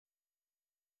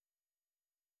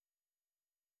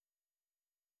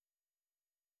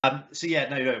So yeah,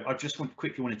 no, I just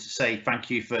quickly wanted to say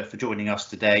thank you for joining us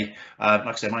today. Like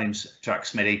I said, my name's Jack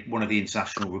Smitty, one of the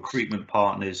international recruitment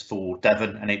partners for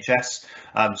Devon NHS.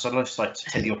 So I'd just like to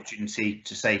take the opportunity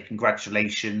to say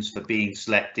congratulations for being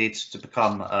selected to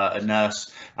become a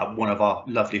nurse at one of our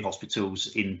lovely hospitals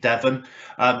in Devon.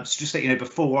 So just let you know,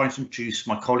 before I introduce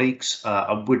my colleagues,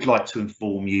 I would like to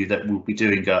inform you that we'll be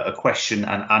doing a question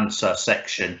and answer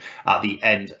section at the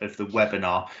end of the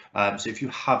webinar. So if you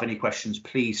have any questions,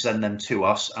 please send them to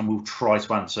us and we'll try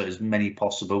to answer as many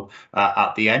possible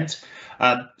at the end.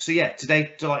 So yeah,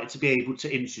 today delighted to be able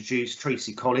to introduce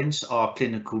Tracy Collins, our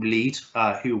clinical lead,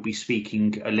 who will be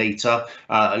speaking later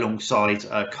alongside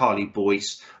Carly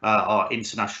Boyce, our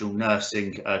international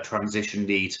nursing transition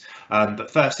lead. But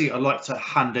firstly, I'd like to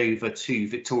hand over to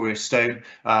Victoria Stone,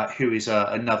 who is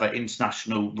another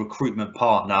international recruitment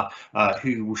partner,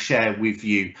 who will share with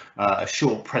you a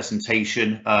short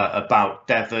presentation about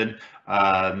Devon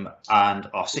and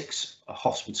our 6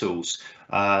 hospitals.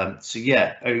 So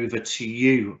yeah, over to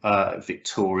you,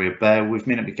 Victoria. Bear with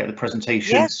me. Let me get the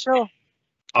presentation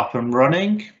up and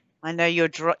running. I know you're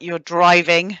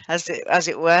driving, as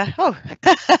it were. Oh,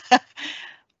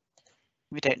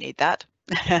 we don't need that.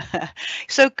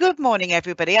 So good morning,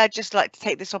 everybody. I'd just like to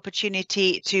take this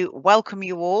opportunity to welcome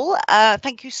you all.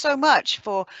 Thank you so much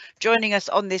for joining us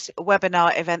on this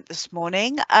webinar event this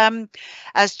morning.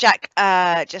 As Jack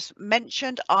just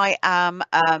mentioned, I am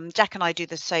Jack and I do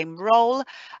the same role.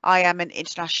 I am an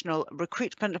international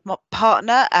recruitment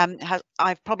partner.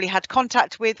 I've probably had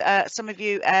contact with some of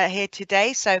you here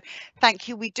today, so thank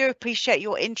you. We do appreciate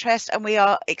your interest and we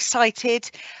are excited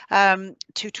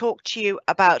to talk to you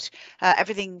about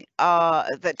everything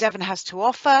that Devon has to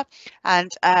offer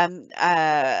and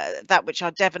that which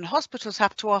our Devon hospitals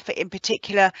have to offer in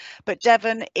particular. But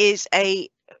Devon is a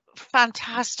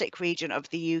fantastic region of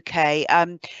the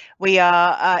UK. We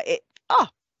are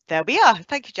there we are.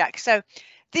 Thank you, Jack. So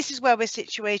this is where we're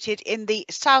situated in the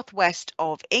southwest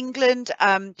of England.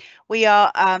 We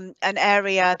are an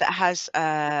area that has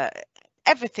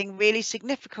everything really,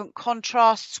 significant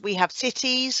contrasts. We have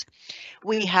cities,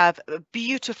 we have a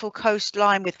beautiful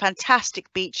coastline with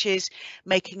fantastic beaches,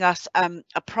 making us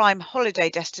a prime holiday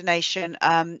destination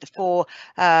for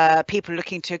people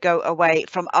looking to go away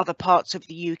from other parts of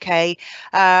the UK.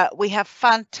 We have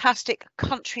fantastic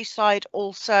countryside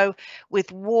also,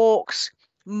 with walks,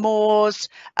 moors,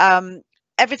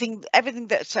 everything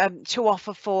that's to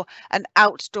offer for an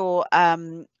outdoor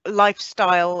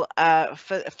lifestyle,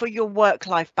 for your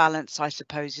work-life balance, I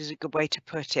suppose is a good way to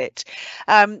put it.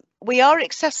 We are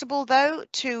accessible though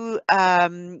to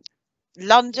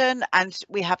London, and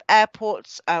we have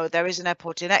airports. There is an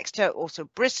airport in Exeter, also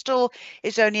Bristol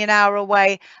is only an hour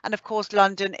away, and of course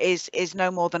London is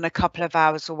no more than a couple of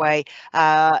hours away,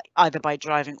 either by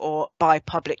driving or by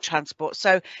public transport.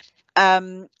 So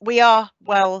we are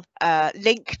well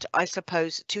linked, I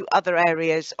suppose, to other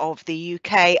areas of the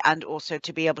UK, and also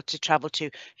to be able to travel to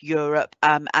Europe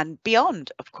and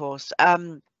beyond, of course.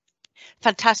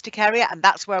 Fantastic area, and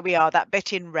that's where we are, that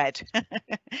bit in red.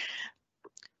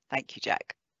 Thank you,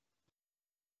 Jack.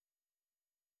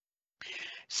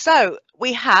 So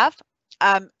we have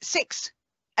 6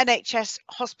 NHS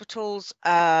hospitals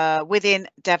within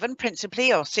Devon,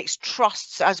 principally, or 6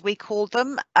 trusts as we call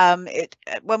them.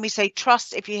 When we say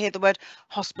trust, if you hear the word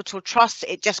hospital trust,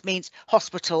 it just means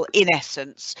hospital in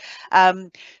essence.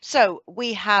 So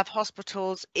we have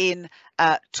hospitals in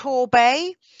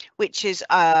Torbay, which is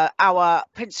our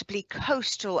principally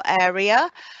coastal area.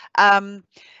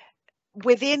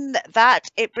 Within that,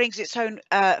 it brings its own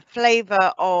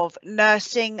flavour of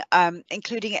nursing,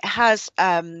 including it has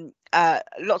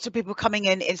lots of people coming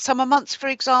in summer months, for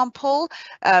example,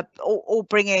 all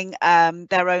bringing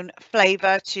their own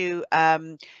flavour to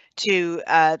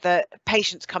the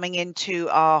patients coming into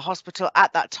our hospital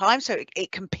at that time. So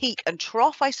it can peak and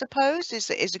trough, I suppose,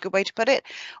 is a good way to put it.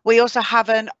 We also have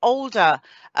an older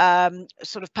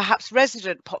sort of perhaps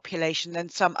resident population than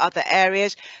some other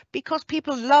areas, because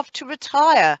people love to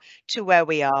retire to where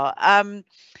we are.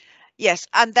 Yes,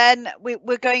 and then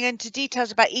we're going into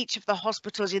details about each of the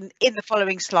hospitals in the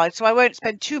following slides, so I won't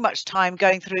spend too much time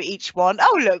going through each one.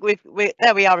 Oh, look,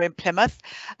 there we are in Plymouth.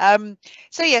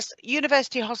 So yes,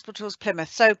 University Hospitals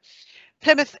Plymouth. So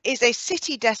Plymouth is a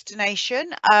city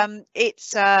destination.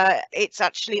 It's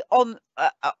actually on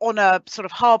a sort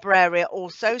of harbour area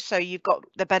also, so you've got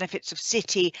the benefits of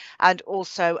city, and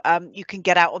also you can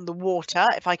get out on the water,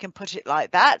 if I can put it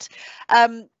like that.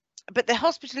 But the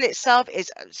hospital itself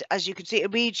is, as you can see, a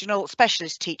regional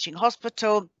specialist teaching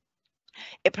hospital.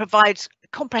 It provides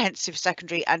comprehensive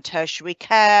secondary and tertiary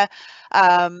care.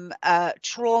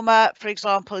 Trauma, for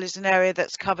example, is an area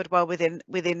that's covered well within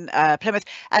Plymouth,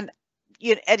 and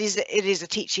it is a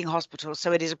teaching hospital,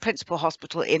 so it is a principal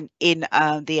hospital in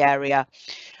the area.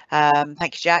 Thank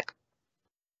you, Jack.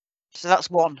 So that's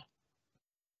one.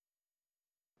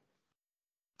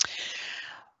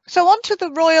 So on to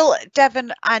the Royal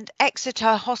Devon and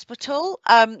Exeter Hospital,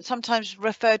 sometimes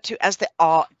referred to as the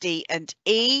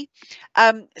RD&E.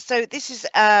 So this is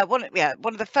one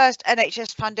of the first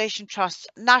NHS Foundation trusts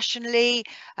nationally.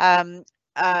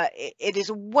 It is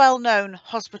a well-known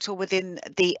hospital within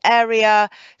the area.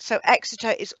 So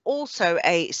Exeter is also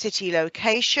a city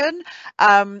location.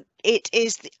 It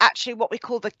is actually what we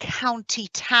call the county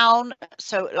town,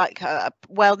 so like a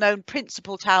well-known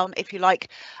principal town, if you like,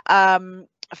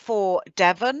 for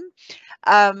Devon.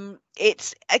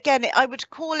 It's, again, I would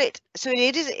call it, so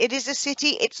it is a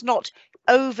city. It's not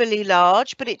overly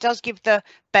large, but it does give the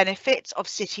benefits of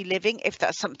city living if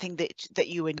that's something that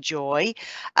you enjoy.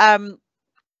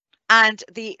 And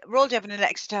the Royal Devon and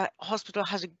Exeter Hospital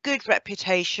has a good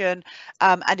reputation,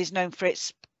 and is known for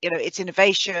its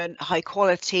innovation, high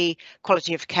quality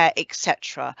of care,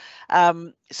 etc.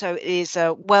 So it is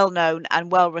a well-known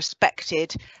and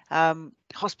well-respected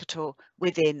hospital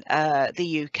within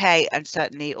the UK, and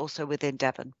certainly also within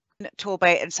Devon.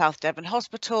 Torbay and South Devon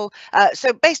Hospital,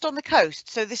 so based on the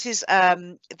coast. So this is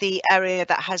the area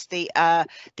that has the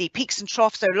peaks and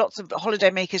troughs, so lots of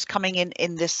holidaymakers coming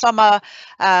in the summer,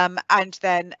 and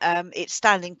then its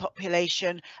standing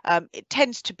population, it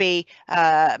tends to be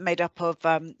made up of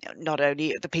not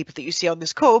only the people that you see on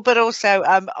this call, but also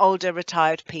older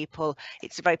retired people.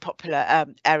 It's a very popular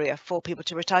area for people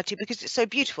to retire to because it's so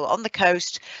beautiful on the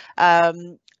coast.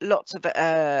 Lots of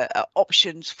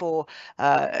options for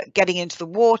getting into the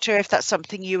water if that's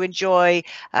something you enjoy.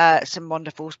 Some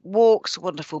wonderful walks,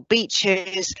 wonderful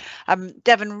beaches.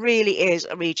 Devon really is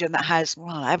a region that has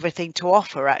everything to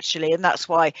offer, actually, and that's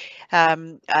why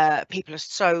people are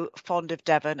so fond of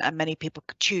Devon, and many people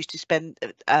choose to spend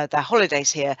their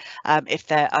holidays here if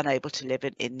they're unable to live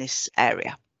in this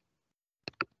area.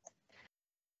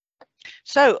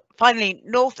 So finally,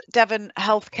 North Devon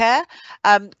Healthcare.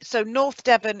 So North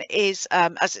Devon is,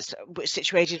 as it's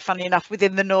situated, funnily enough,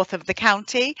 within the north of the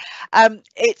county.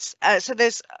 It's so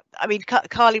there's, I mean,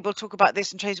 Carly will talk about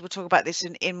this, and Tracy will talk about this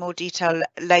in more detail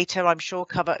later, I'm sure,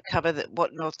 cover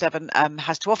what North Devon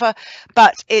has to offer.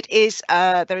 But it is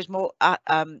there is more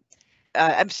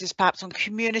emphasis perhaps on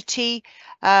community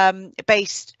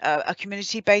based, a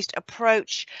community based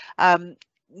approach.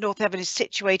 North Devon is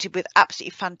situated with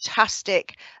absolutely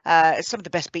fantastic, some of the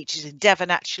best beaches in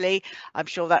Devon, actually. I'm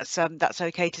sure that's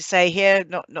okay to say here,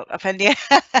 not offending.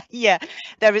 Yeah,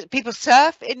 people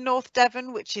surf in North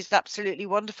Devon, which is absolutely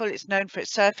wonderful. It's known for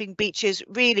its surfing beaches,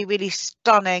 really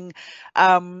stunning.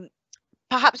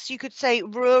 Perhaps you could say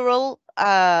rural,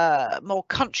 more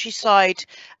countryside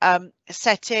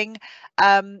setting,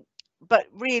 but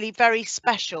really very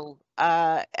special.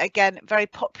 Again, very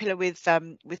popular with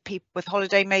people, with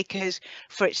holidaymakers,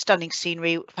 for its stunning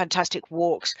scenery, fantastic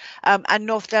walks, and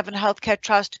North Devon Healthcare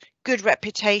Trust, good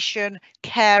reputation,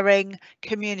 caring,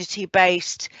 community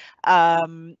based,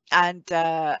 and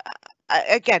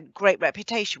again, great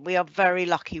reputation. We are very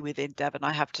lucky within Devon,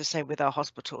 I have to say, with our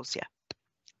hospitals. Yeah.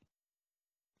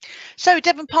 So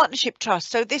Devon Partnership Trust,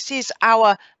 so this is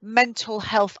our mental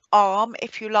health arm,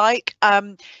 if you like,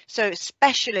 so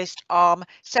specialist arm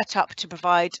set up to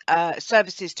provide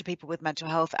services to people with mental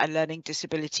health and learning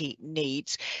disability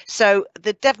needs. So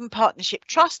the Devon Partnership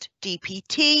Trust,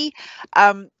 DPT,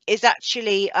 is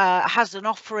actually has an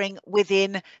offering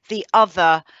within the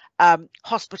other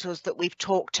hospitals that we've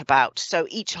talked about. So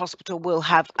each hospital will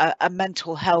have a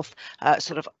mental health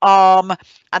sort of arm,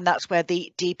 and that's where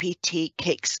the DPT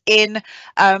kicks in.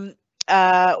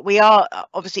 We are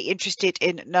obviously interested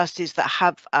in nurses that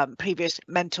have previous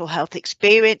mental health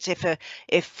experience,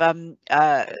 if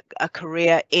a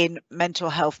career in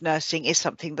mental health nursing is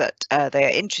something that they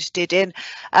are interested in,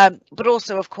 but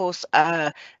also, of course,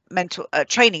 mental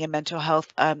training in mental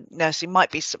health nursing might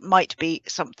be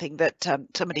something that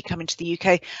somebody coming to the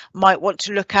UK might want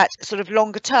to look at sort of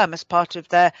longer term as part of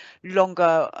their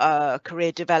longer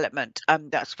career development.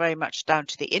 That's very much down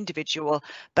to the individual,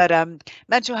 but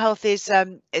mental health is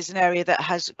an area that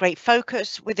has great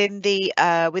focus within the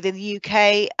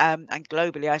UK and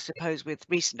globally, I suppose, with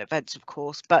recent events, of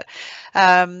course, but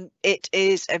it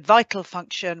is a vital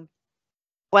function,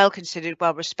 well considered,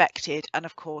 well respected, and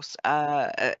of course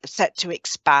set to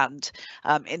expand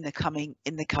in the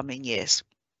coming years.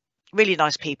 Really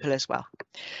nice people as well,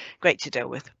 great to deal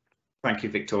with. Thank you,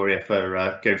 Victoria,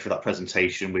 for going through that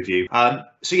presentation with you.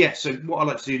 So what I'd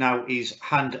like to do now is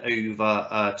hand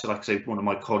over to, like I say, one of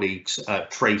my colleagues,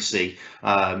 Tracy,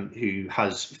 who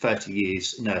has 30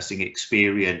 years nursing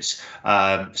experience.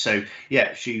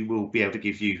 She will be able to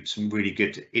give you some really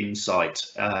good insight.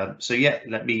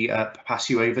 Let me pass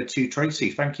you over to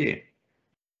Tracy. Thank you.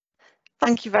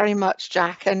 Thank you very much,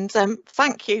 Jack, and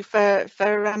thank you for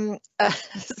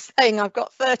saying I've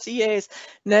got 30 years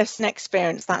nursing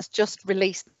experience. That's just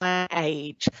released my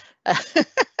age.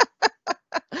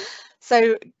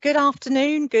 So good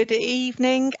afternoon, good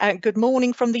evening, good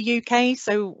morning from the UK.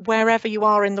 So wherever you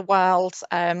are in the world,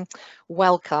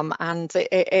 welcome, and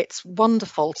it's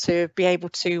wonderful to be able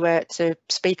to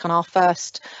speak on our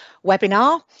first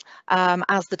webinar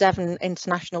as the Devon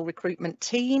International Recruitment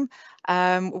team.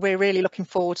 We're really looking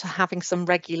forward to having some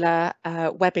regular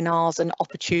webinars and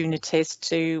opportunities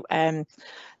to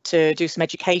do some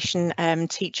education,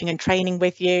 teaching and training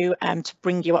with you, to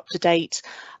bring you up to date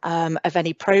of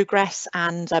any progress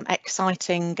and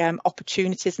exciting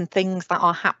opportunities and things that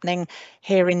are happening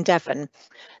here in Devon.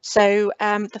 So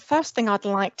the first thing I'd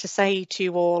like to say to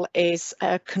you all is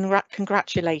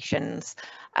congratulations.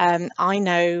 I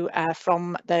know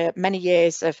from the many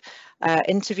years of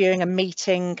interviewing and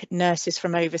meeting nurses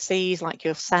from overseas like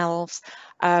yourselves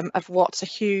of what's a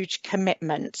huge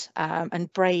commitment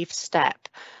and brave step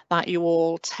that you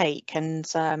all take and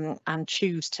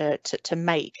choose to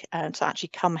make to actually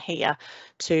come here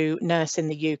to nurse in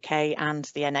the UK and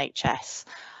the NHS.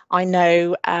 I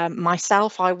know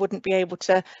myself, I wouldn't be able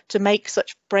to make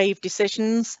such brave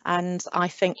decisions, and I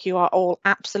think you are all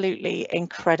absolutely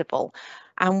incredible.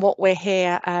 And what we're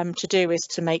here to do is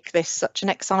to make this such an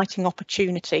exciting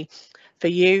opportunity for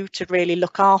you to really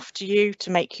look after you, to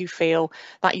make you feel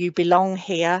that you belong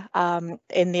here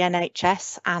in the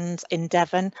NHS and in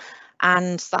Devon.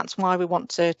 And that's why we want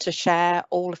to share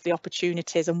all of the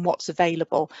opportunities and what's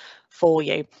available for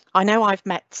you. I know I've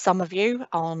met some of you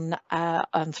on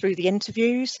through the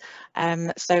interviews,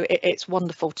 so it's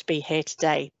wonderful to be here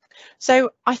today.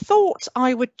 So I thought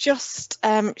I would just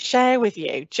share with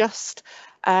you just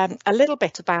a little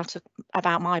bit about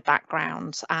my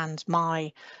background and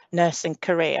my nursing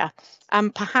career,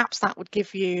 and perhaps that would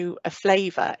give you a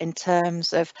flavour in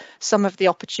terms of some of the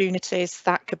opportunities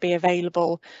that could be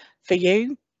available for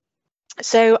you.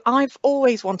 So I've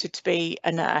always wanted to be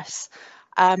a nurse,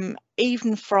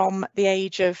 even from the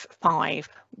age of 5,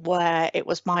 where it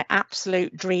was my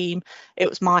absolute dream, it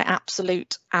was my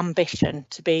absolute ambition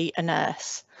to be a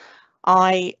nurse.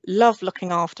 I love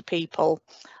looking after people.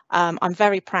 I'm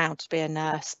very proud to be a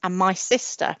nurse, and my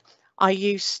sister, I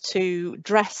used to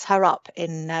dress her up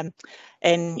in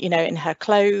her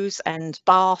clothes and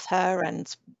bath her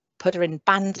and put her in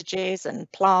bandages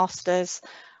and plasters,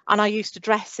 and I used to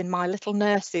dress in my little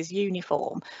nurse's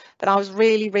uniform. But I was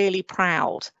really, really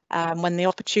proud when the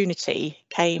opportunity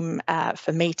came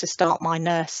for me to start my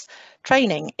nurse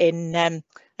training in,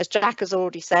 as Jack has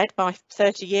already said, by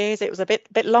 30 years, it was a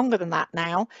bit longer than that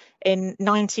now, in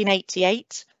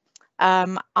 1988.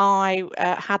 I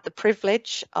had the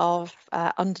privilege of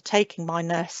undertaking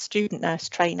my student nurse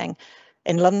training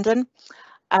in London,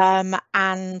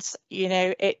 and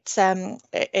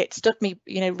it stood me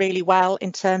really well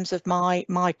in terms of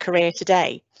my career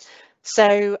today.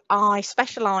 So I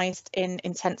specialised in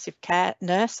intensive care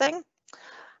nursing,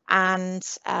 and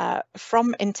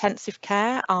from intensive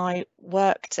care I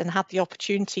worked and had the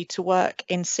opportunity to work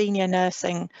in senior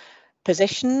nursing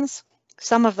positions.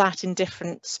 Some of that in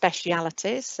different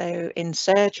specialities, so in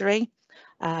surgery,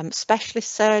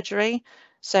 specialist surgery,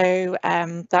 so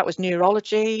that was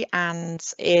neurology and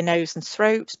ear, nose and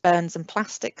throat, burns and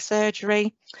plastic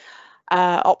surgery,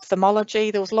 ophthalmology.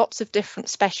 There was lots of different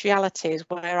specialities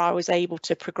where I was able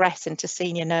to progress into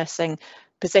senior nursing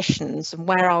positions, and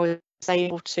where I was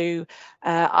able to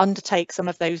undertake some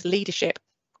of those leadership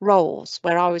roles,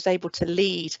 where I was able to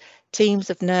lead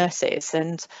teams of nurses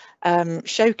and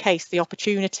showcase the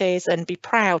opportunities and be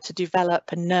proud to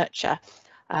develop and nurture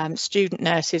student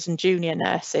nurses and junior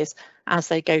nurses as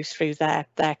they go through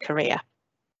their career.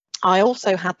 I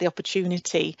also had the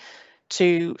opportunity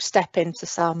to step into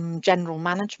some general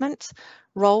management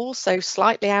roles, so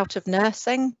slightly out of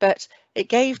nursing, but it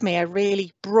gave me a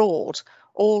really broad,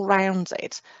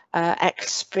 all-rounded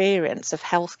experience of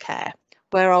healthcare,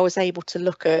 where I was able to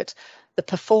look at the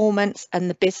performance and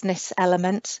the business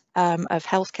element of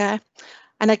healthcare.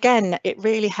 And again, it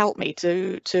really helped me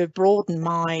to broaden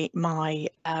my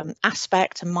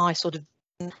aspect and my sort of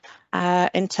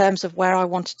in terms of where I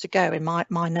wanted to go in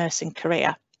my nursing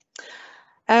career.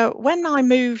 When I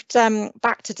moved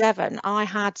back to Devon, I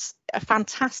had a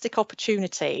fantastic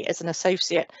opportunity as an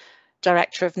associate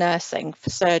Director of Nursing for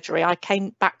surgery, I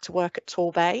came back to work at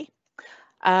Torbay,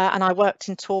 and I worked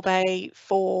in Torbay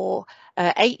for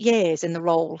 8 years in the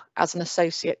role as an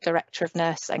Associate Director of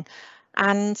Nursing.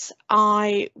 And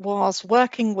I was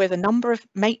working with a number of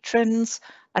matrons,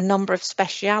 a number of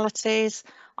specialities.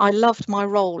 I loved my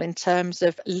role in terms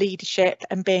of leadership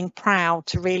and being proud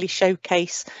to really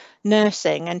showcase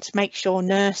nursing and to make sure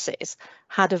nurses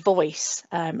had a voice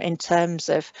in terms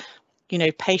of, you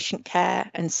know, patient care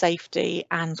and safety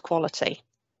and quality.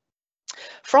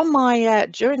 From my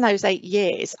during those 8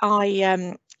 years, I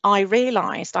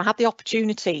realised I had the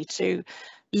opportunity to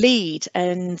lead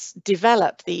and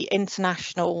develop the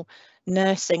international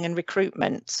nursing and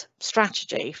recruitment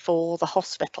strategy for the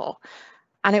hospital.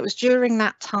 And it was during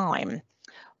that time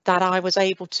that I was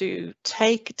able to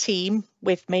take a team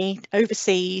with me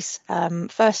overseas,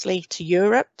 firstly to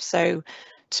Europe, so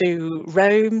to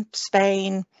Rome,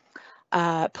 Spain,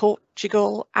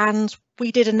 Portugal, and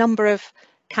we did a number of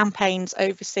campaigns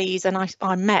overseas, and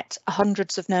I met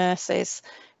hundreds of nurses,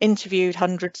 interviewed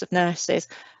hundreds of nurses,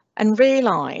 and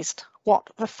realised what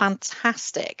a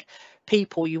fantastic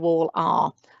people you all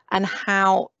are, and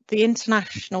how the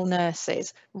international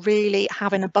nurses really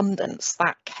have in abundance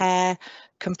that care,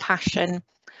 compassion,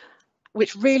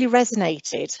 which really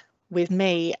resonated with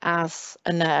me as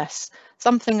a nurse,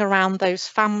 something around those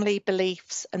family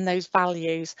beliefs and those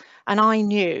values. And I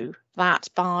knew that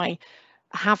by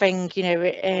having, you know,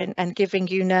 and giving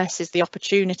you nurses the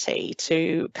opportunity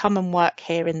to come and work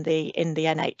here in the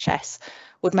NHS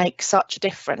would make such a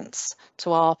difference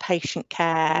to our patient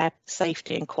care,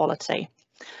 safety and quality.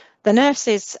 The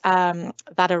nurses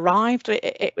that arrived,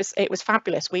 it was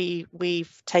fabulous.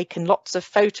 We've taken lots of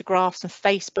photographs and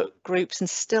Facebook groups, and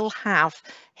still have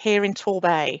here in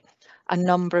Torbay a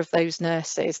number of those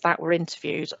nurses that were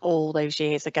interviewed all those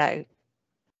years ago.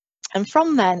 And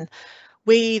from then,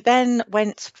 we then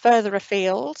went further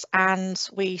afield, and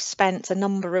we spent a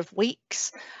number of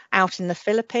weeks out in the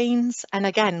Philippines. And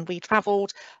again, we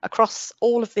travelled across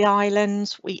all of the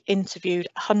islands. We interviewed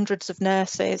hundreds of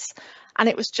nurses, and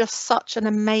it was just such an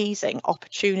amazing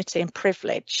opportunity and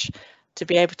privilege to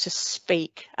be able to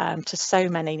speak to so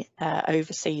many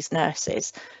overseas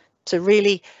nurses, to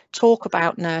really talk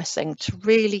about nursing, to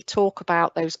really talk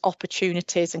about those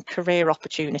opportunities and career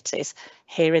opportunities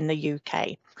here in the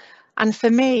UK. And for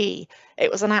me, it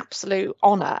was an absolute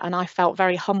honour, and I felt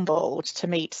very humbled to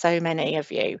meet so many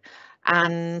of you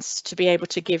and to be able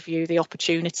to give you the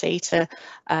opportunity to,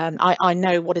 I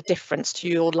know what a difference to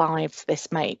your lives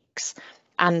this makes.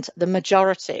 And the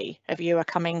majority of you are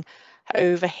coming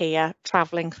over here,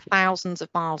 travelling thousands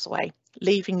of miles away,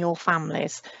 leaving your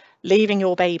families, leaving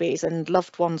your babies and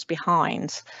loved ones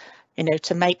behind, you know,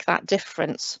 to make that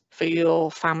difference for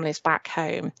your families back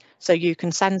home, so you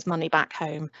can send money back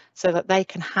home, so that they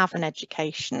can have an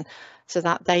education, so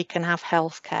that they can have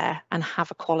healthcare and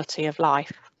have a quality of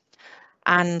life.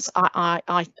 And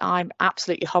I'm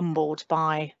absolutely humbled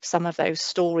by some of those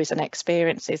stories and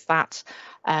experiences that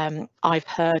I've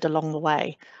heard along the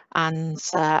way. And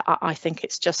I think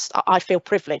it's just, I feel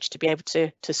privileged to be able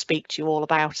to speak to you all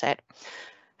about it.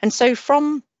 And so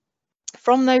from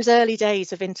those early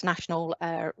days of international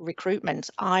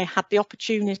recruitment, I had the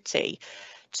opportunity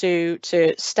to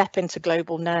step into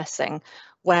global nursing,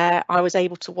 where I was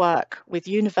able to work with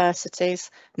universities,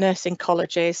 nursing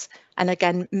colleges, and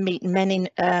again meet many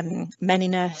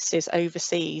nurses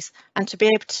overseas, and to be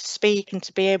able to speak and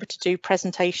to be able to do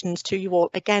presentations to you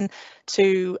all, again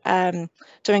to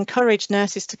encourage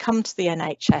nurses to come to the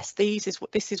NHS.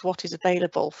 This is what is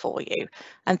available for you,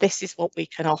 and this is what we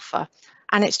can offer.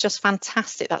 And it's just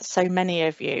fantastic that so many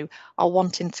of you are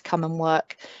wanting to come and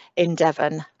work in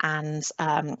Devon, and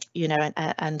you know,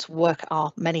 and work at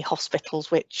our many hospitals,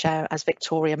 which, as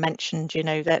Victoria mentioned, you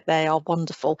know, that they are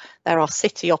wonderful. There are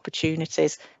city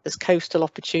opportunities, there's coastal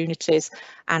opportunities,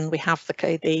 and we have the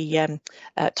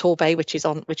Torbay, which is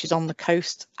on the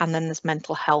coast, and then there's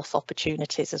mental health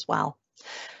opportunities as well.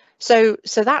 So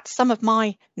that's some of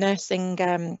my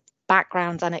nursing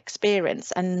background and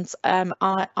experience, and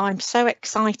I'm so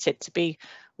excited to be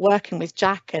working with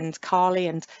Jack and Carly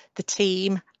and the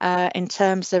team in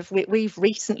terms of we've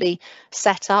recently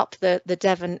set up the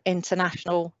Devon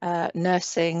International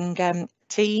Nursing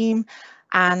team,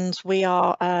 and we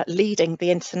are leading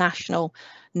the international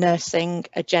nursing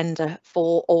agenda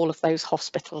for all of those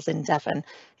hospitals in Devon.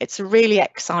 It's a really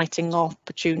exciting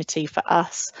opportunity for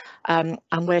us, and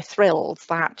we're thrilled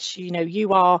that, you know,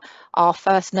 you are our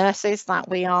first nurses that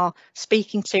we are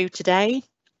speaking to today,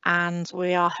 and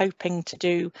we are hoping to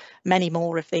do many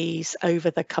more of these over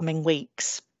the coming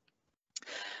weeks.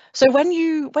 So when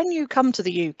you come to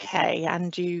the UK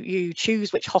and you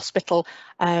choose which hospital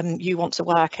you want to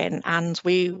work in, and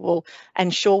we will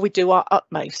ensure we do our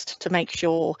utmost to make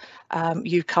sure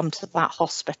you come to that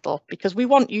hospital, because we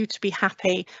want you to be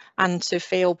happy and to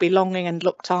feel belonging and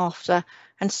looked after,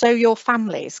 and so your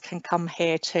families can come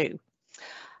here too.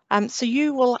 So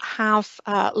you will have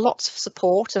lots of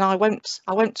support, and I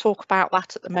won't talk about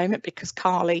that at the moment because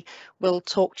Carly will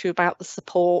talk to you about the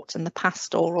support and the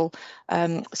pastoral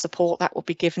support that will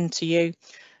be given to you.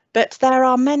 But there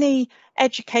are many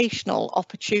educational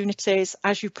opportunities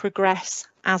as you progress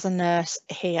as a nurse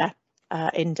here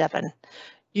in Devon.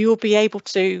 You will be able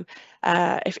to,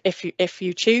 if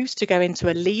you choose to go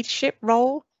into a leadership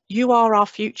role, you are our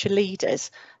future leaders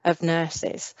of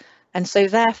nurses. And so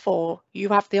therefore you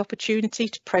have the opportunity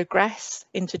to progress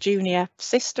into junior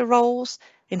sister roles,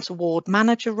 into ward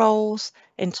manager roles,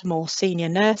 into more senior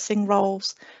nursing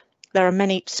roles. There are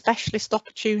many specialist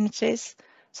opportunities.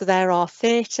 So there are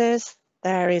theatres,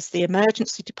 there is the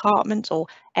emergency department or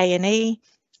A&E,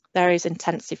 there is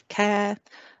intensive care,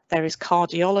 there is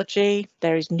cardiology,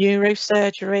 there is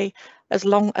neurosurgery,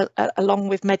 along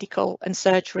with medical and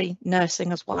surgery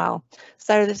nursing as well.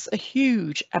 So there's a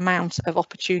huge amount of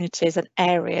opportunities and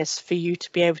areas for you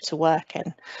to be able to work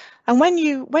in. And when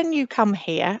you come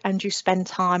here and you spend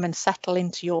time and settle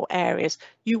into your areas,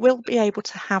 you will be able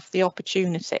to have the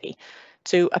opportunity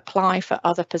to apply for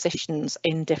other positions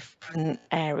in different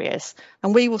areas,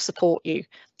 and we will support you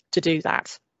to do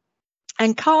that.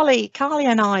 And Carly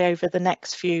and I, over the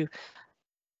next few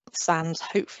months and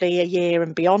hopefully a year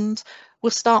and beyond,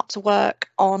 will start to work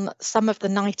on some of the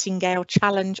Nightingale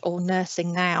Challenge or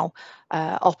Nursing Now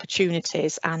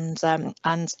opportunities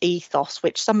and ethos,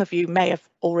 which some of you may have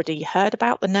already heard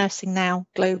about, the Nursing Now,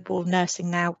 Global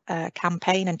Nursing Now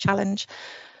campaign and challenge.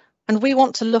 And we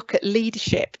want to look at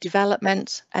leadership,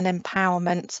 development and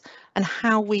empowerment, and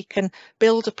how we can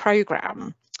build a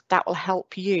programme that will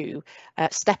help you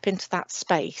step into that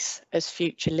space as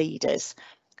future leaders.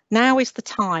 Now is the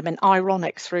time, and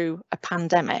ironic through a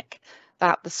pandemic,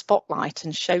 that the spotlight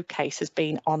and showcase has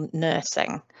been on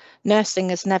nursing. Nursing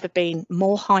has never been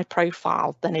more high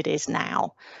profile than it is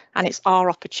now, and it's our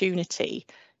opportunity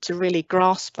to really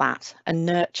grasp that and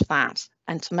nurture that,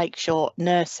 and to make sure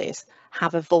nurses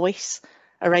have a voice,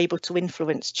 are able to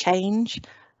influence change,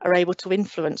 are able to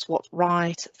influence what's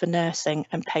right for nursing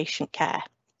and patient care.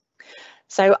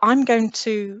 So I'm going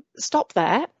to stop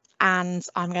there, and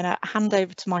I'm going to hand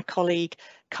over to my colleague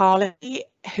Carly,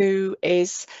 who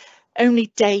is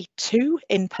only day 2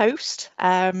 in post.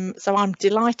 So I'm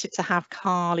delighted to have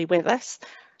Carly with us,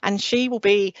 and she will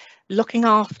be looking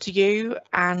after you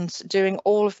and doing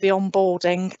all of the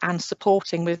onboarding and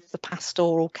supporting with the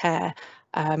pastoral care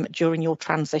during your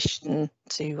transition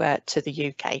to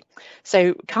the UK.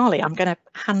 So Carly, I'm going to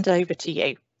hand over to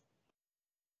you.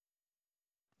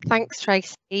 Thanks,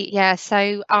 Tracy. Yeah,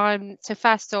 so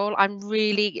first of all, I'm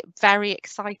really very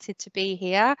excited to be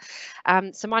here.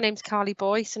 So my name's Carly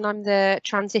Boyce, and I'm the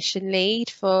transition lead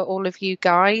for all of you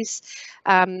guys.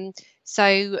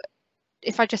 So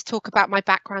if I just talk about my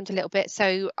background a little bit,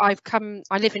 so I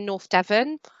live in North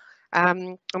Devon,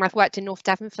 and I've worked in North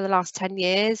Devon for the last 10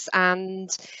 years, and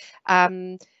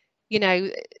you know,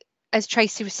 as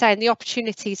Tracy was saying, the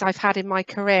opportunities I've had in my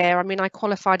career, I mean, I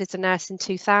qualified as a nurse in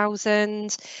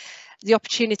 2000. The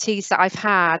opportunities that I've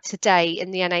had today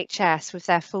in the NHS with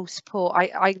their full support,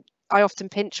 I often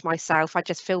pinch myself. I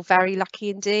just feel very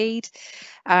lucky indeed.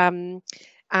 And,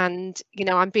 you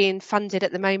know, I'm being funded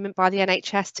at the moment by the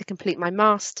NHS to complete my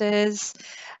master's,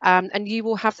 and you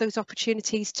will have those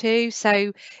opportunities too.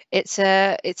 So it's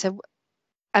a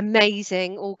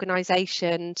amazing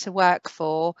organisation to work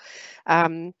for.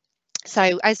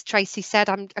 So as Tracy said,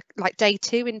 I'm like day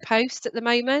 2 in post at the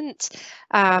moment.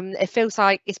 It feels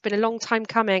like it's been a long time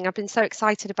coming. I've been so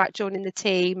excited about joining the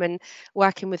team and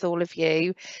working with all of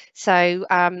you. So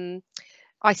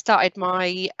I started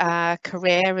my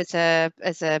career as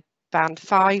a band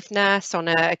 5 nurse on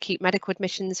a acute medical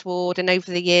admissions ward, and over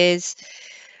the years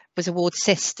was a ward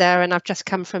sister, and I've just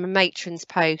come from a matron's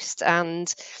post,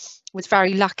 and was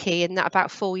very lucky in that about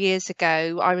 4 years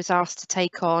ago I was asked to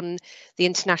take on the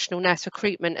International Nurse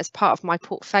Recruitment as part of my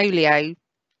portfolio.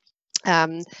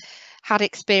 Had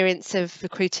experience of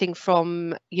recruiting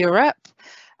from Europe.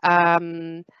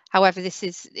 However, this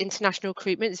is international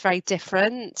recruitment, it's very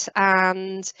different,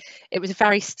 and it was a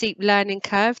very steep learning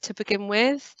curve to begin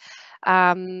with.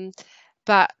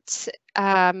 But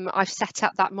I've set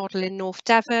up that model in North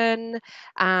Devon,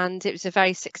 and it was a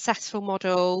very successful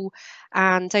model.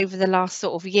 And over the last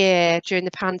sort of year during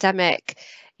the pandemic,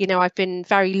 you know, I've been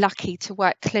very lucky to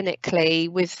work clinically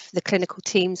with the clinical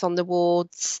teams on the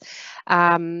wards,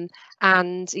 and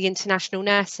the international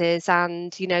nurses,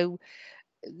 and, you know,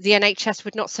 the NHS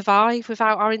would not survive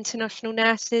without our international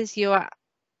nurses. You are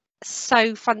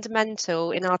so fundamental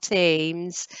in our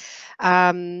teams,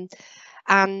 and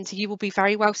you will be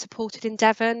very well supported in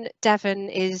Devon. Devon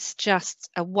is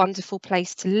just a wonderful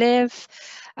place to live.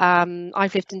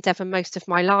 I've lived in Devon most of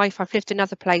my life. I've lived in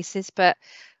other places, but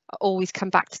I always come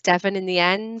back to Devon in the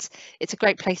end. It's a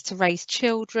great place to raise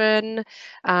children,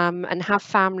 and have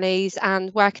families,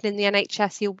 and working in the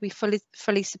NHS, you'll be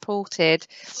fully supported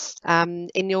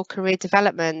in your career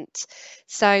development.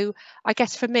 So I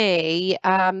guess for me,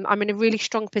 I'm in a really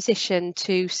strong position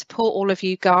to support all of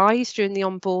you guys during the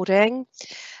onboarding,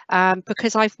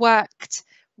 because I've worked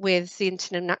with the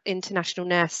international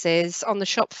nurses on the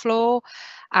shop floor,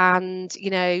 and, you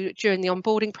know, during the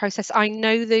onboarding process, I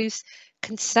know those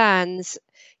concerns,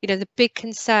 you know, the big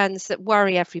concerns that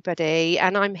worry everybody,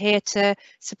 and I'm here to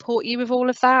support you with all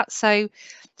of that. So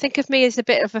think of me as a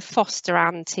bit of a foster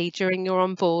auntie during your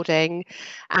onboarding,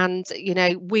 and, you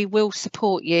know, we will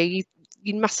support you.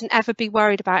 You mustn't ever be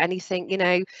worried about anything. You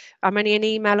know, I'm only an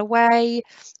email away.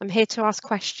 I'm here to ask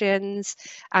questions,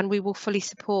 and we will fully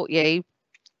support you.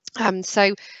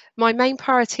 So my main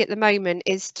priority at the moment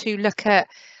is to look at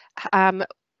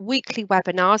weekly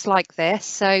webinars like this.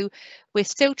 So we're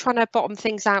still trying to bottom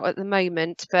things out at the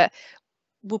moment, but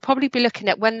we'll probably be looking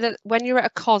at when you're at a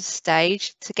COS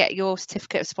stage to get your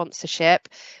certificate of sponsorship,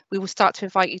 we will start to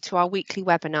invite you to our weekly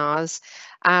webinars,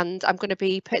 and I'm going to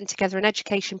be putting together an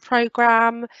education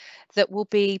programme that will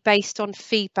be based on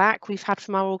feedback we've had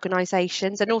from our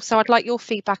organisations, and also I'd like your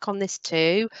feedback on this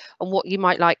too, on what you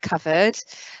might like covered.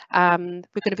 We're going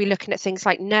to be looking at things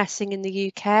like nursing in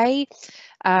the UK,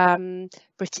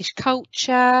 British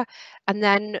culture, and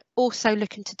then also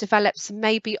looking to develop some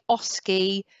maybe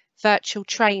OSCE virtual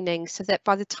training, so that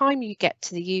by the time you get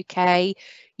to the UK,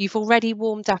 you've already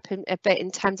warmed up a bit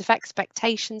in terms of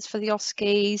expectations for the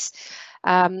OSCEs.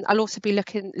 I'll also be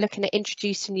looking at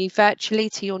introducing you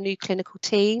virtually to your new clinical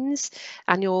teams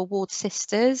and your ward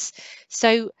sisters.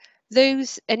 So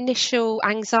those initial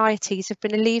anxieties have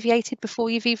been alleviated before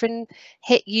you've even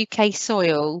hit UK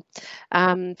soil.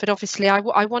 But obviously I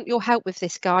want your help with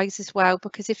this, guys, as well,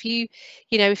 because if you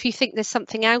think there's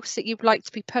something else that you'd like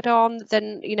to be put on,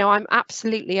 then, you know, I'm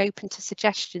absolutely open to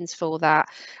suggestions for that.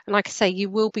 And like I say, you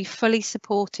will be fully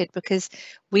supported, because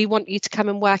we want you to come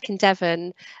and work in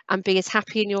Devon and be as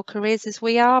happy in your careers as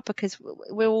we are, because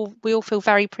we all feel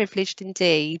very privileged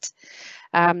indeed.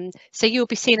 So you'll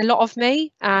be seeing a lot of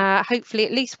me, hopefully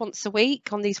at least once a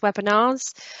week on these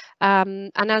webinars,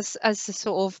 and as the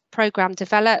sort of programme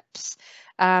develops,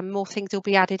 more things will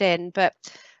be added in, but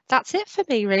that's it for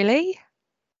me, really.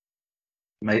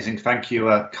 Amazing. Thank you,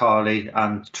 Carly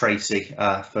and Tracy,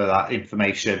 for that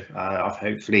information.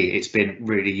 Hopefully it's been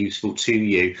really useful to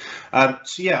you.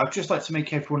 So yeah, I'd just like to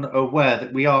make everyone aware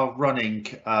that we are running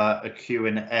a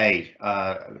Q&A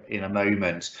in a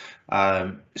moment.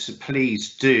 So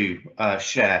please do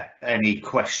share any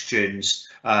questions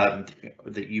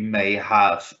that you may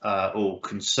have, or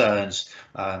concerns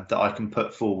that I can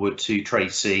put forward to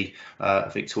Tracy,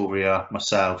 Victoria,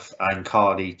 myself and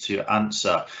Carly to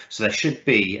answer. So there should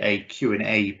be a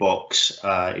Q&A box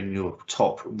in your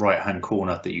top right hand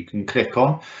corner that you can click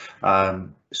on.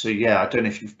 So yeah, I don't know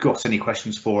if you've got any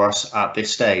questions for us at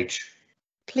this stage.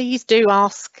 Please do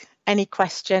ask any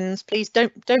questions. Please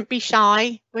don't be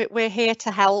shy. We're here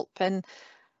to help, and,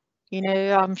 you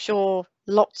know, I'm sure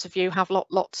lots of you have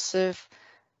lots of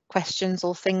questions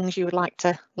or things you would like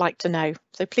to know.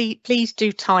 So please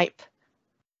do type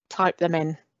them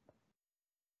in.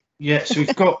 Yeah, so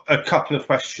we've got a couple of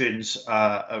questions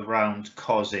around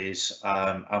COSs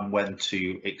and when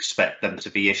to expect them to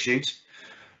be issued.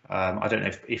 I don't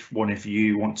know if one of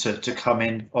you want to come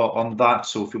in on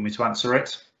that, or if you want me to answer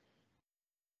it.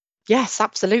 Yes,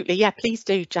 absolutely. Yeah, please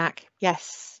do, Jack.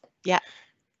 Yes. Yeah.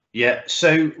 Yeah,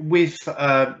 so with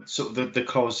sort of the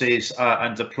COSs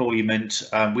and deployment,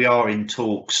 we are in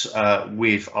talks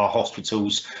with our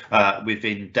hospitals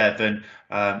within Devon,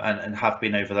 and have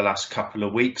been over the last couple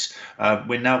of weeks.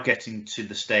 We're now getting to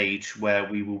the stage where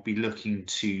we will be looking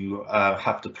to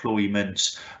have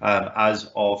deployments as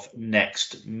of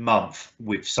next month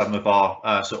with some of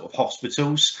our sort of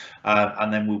hospitals,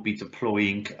 and then we'll be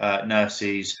deploying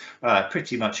nurses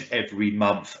pretty much every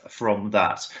month from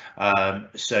that.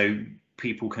 So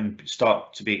people can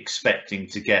start to be expecting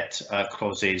to get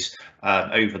clauses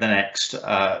over the next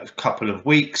couple of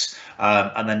weeks,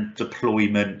 and then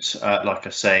deployment, like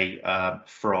I say,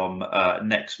 from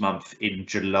next month in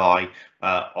July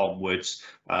onwards.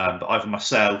 But either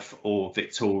myself or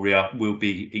Victoria will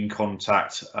be in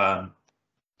contact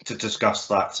to discuss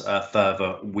that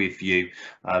further with you.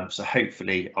 So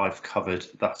hopefully I've covered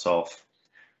that off.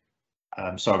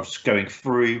 So I'm just going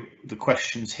through the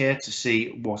questions here to see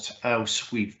what else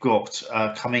we've got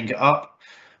coming up.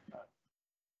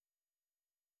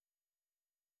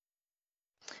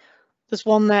 There's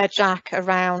one there, Jack,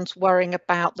 around worrying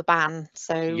about the ban.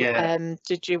 So Yeah.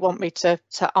 did you want me to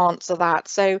answer that?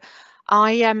 So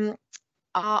I'm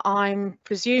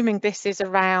presuming this is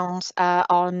around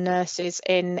our nurses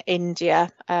in India,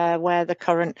 where the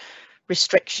current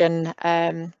restriction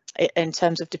in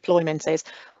terms of deployment is.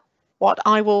 What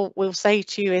I will say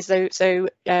to you is,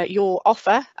 your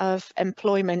offer of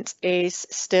employment is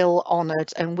still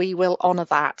honoured, and we will honour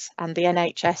that, and the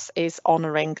NHS is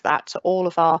honouring that to all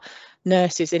of our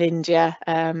nurses in India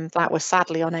that were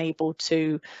sadly unable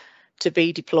to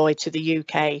be deployed to the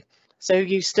UK. So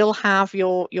you still have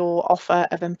your offer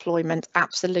of employment,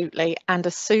 absolutely, and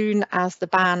as soon as the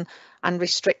ban and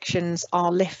restrictions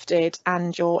are lifted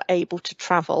and you're able to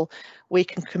travel, we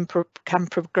can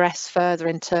progress further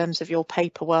in terms of your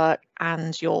paperwork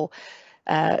and your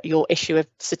issue of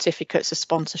certificates of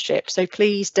sponsorship. So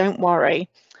please don't worry.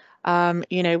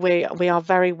 You know, we are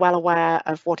very well aware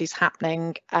of what is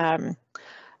happening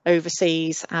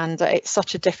overseas, and it's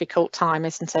such a difficult time,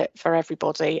 isn't it, for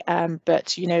everybody,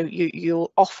 but you know, your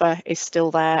offer is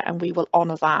still there, and we will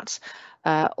honour that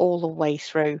all the way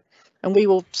through, and we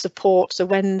will support. So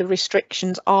when the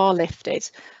restrictions are lifted,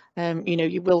 you know,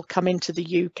 you will come into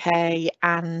the UK,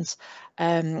 and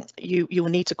you will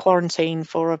need to quarantine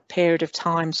for a period of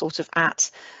time, sort of at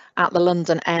the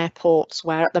London airports,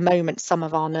 where at the moment some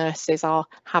of our nurses are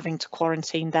having to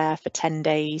quarantine there for 10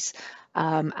 days.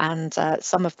 And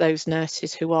some of those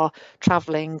nurses who are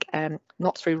travelling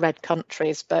not through red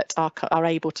countries, but are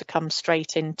able to come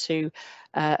straight into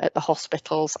at the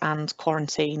hospitals and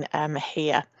quarantine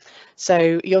here.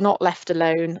 So you're not left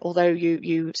alone, although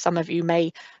some of you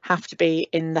may have to be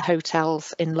in the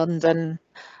hotels in London.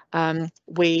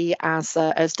 We as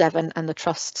Devon and the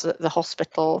trusts at the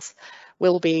hospitals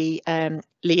will be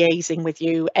liaising with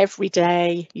you every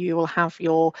day. You will have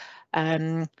your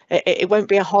it won't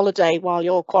be a holiday while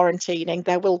you're quarantining.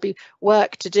 There will be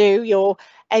work to do. Your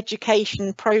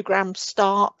education programme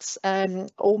starts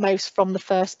almost from the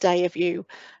first day of you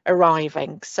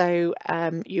arriving. So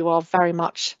you are very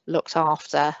much looked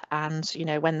after, and you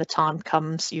know, when the time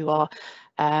comes, you are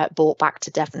brought back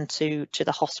to Devon to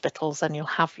the hospitals, and you'll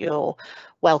have your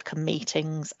welcome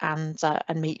meetings and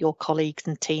meet your colleagues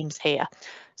and teams here.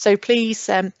 So please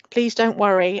don't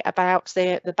worry about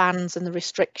the bans and the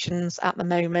restrictions at the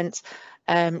moment.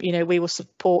 You know, we will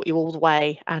support you all the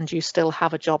way, and you still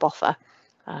have a job offer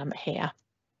here.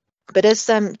 But as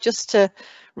just to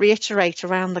reiterate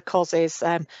around the causes,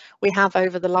 we have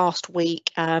over the last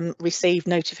week received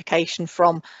notification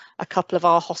from a couple of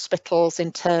our hospitals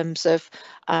in terms of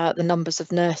the numbers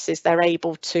of nurses they're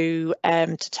able to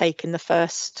take in the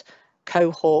first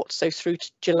cohort, so through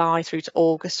to July, through to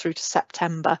August, through to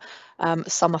September.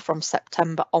 Some are from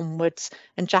September onwards,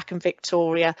 and Jack and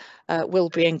Victoria will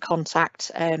be in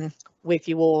contact with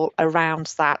you all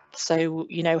around that. So,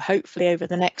 you know, hopefully over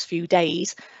the next few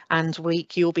days and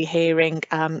week, you'll be hearing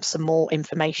some more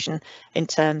information in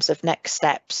terms of next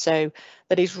steps. So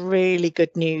that is really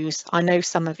good news. I know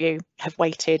some of you have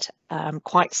waited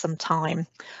quite some time,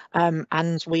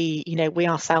 and we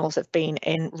ourselves have been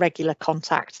in regular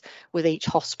contact with each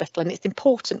hospital, and it's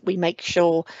important we make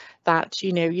sure that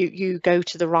you go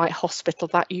to the right hospital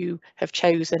that you have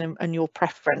chosen and your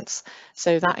preference.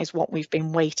 So that is what we've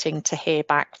been waiting to hear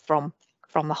back from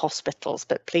the hospitals.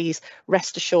 But please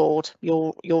rest assured,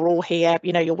 you're all here,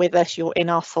 you're with us, you're in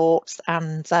our thoughts,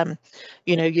 and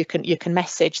you can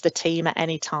message the team at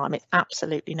any time. It's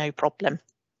absolutely no problem.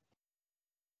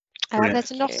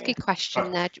 There's an OSCE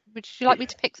question there. Would you like me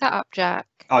to pick that up, Jack?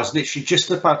 I was literally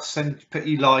just about to put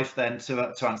you live then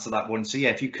to answer that one. So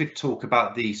yeah, if you could talk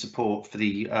about the support for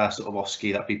the sort of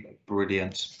OSCE, that'd be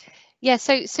brilliant. Yeah,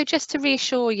 so just to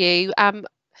reassure you,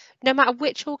 no matter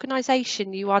which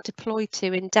organisation you are deployed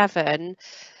to in Devon,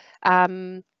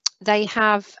 they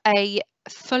have a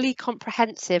fully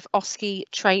comprehensive OSCE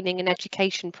training and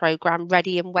education programme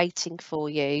ready and waiting for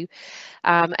you.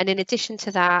 And in addition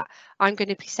to that, I'm going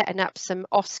to be setting up some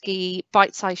OSCE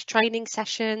bite-sized training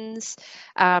sessions,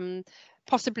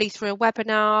 possibly through a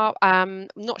webinar. I'm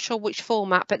not sure which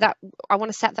format, but that I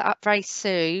want to set that up very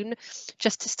soon,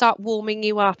 just to start warming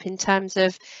you up in terms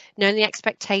of knowing the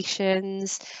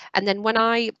expectations. And then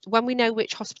when we know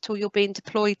which hospital you're being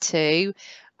deployed to,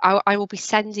 I will be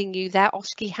sending you their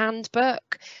OSCE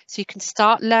handbook, so you can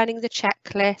start learning the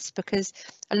checklist, because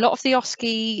a lot of the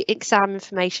OSCE exam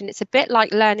information, it's a bit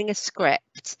like learning a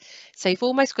script. So you've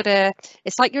almost got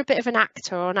it's like you're a bit of an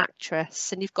actor or an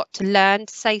actress, and you've got to learn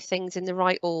to say things in the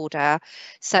right order.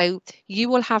 So you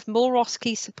will have more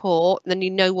OSCE support than you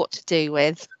know what to do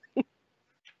with.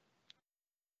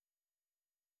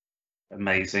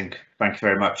 Amazing. Thank you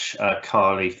very much,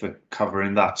 Carly, for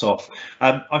covering that off.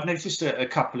 I've noticed a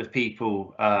couple of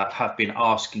people have been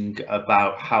asking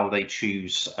about how they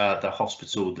choose the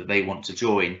hospital that they want to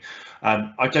join.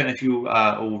 I don't know if you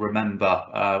all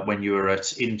remember when you were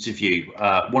at interview,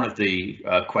 one of the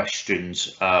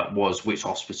questions was, which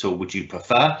hospital would you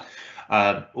prefer?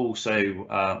 Also,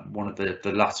 one of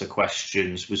the latter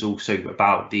questions was also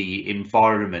about the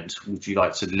environment. Would you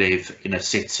like to live in a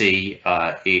city,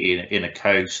 in a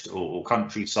coast or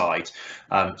countryside?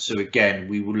 So again,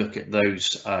 we will look at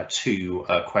those two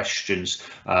questions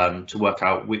to work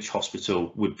out which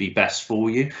hospital would be best for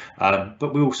you.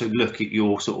 But we also look at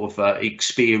your sort of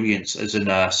experience as a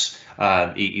nurse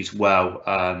as well,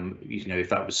 you know, if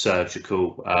that was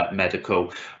surgical,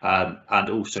 medical, and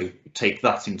also take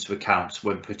that into account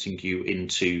when putting you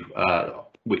into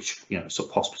which, you know, sort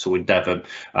of hospital in Devon,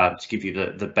 to give you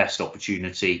the best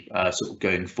opportunity sort of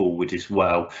going forward as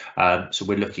well. So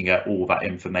we're looking at all that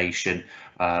information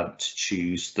to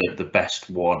choose the best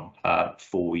one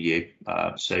for you.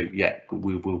 So yeah,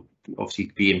 we will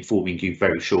obviously be informing you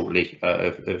very shortly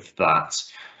of that.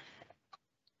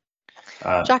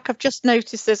 Jack, I've just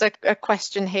noticed there's a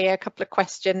question here, a couple of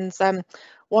questions.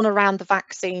 One around the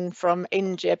vaccine from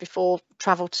India before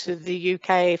travel to the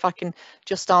UK, if I can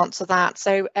just answer that.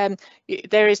 So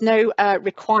there is no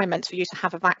requirement for you to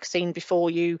have a vaccine before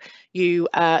you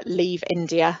leave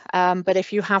India. But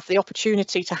if you have the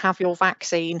opportunity to have your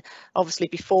vaccine, obviously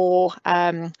before,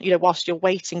 you know, whilst you're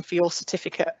waiting for your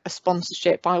certificate of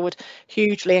sponsorship, I would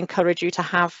hugely encourage you to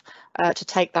have to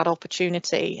take that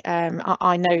opportunity.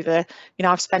 I know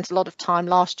I've spent a lot of time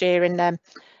last year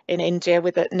in India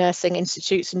with the nursing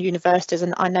institutes and universities,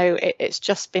 and I know it's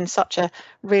just been such a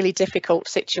really difficult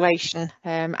situation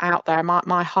out there.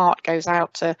 My heart goes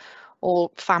out to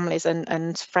all families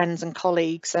and friends and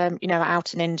colleagues, you know,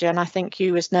 out in India, and I think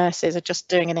you as nurses are just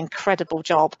doing an incredible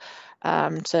job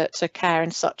to care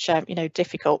in such you know,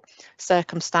 difficult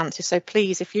circumstances. So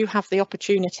please, if you have the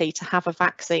opportunity to have a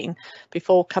vaccine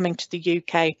before coming to the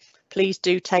UK, please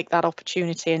do take that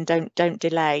opportunity and don't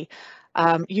delay.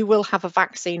 You will have a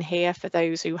vaccine here for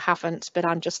those who haven't, but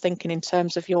I'm just thinking in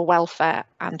terms of your welfare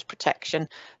and protection,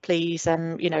 please,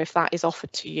 you know, if that is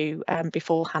offered to you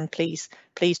beforehand, please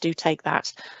do take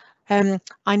that.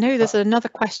 I know there's another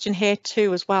question here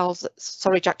too as well.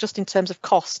 Sorry, Jack, just in terms of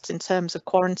costs, in terms of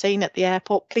quarantine at the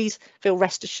airport, please feel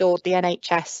rest assured the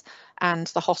NHS and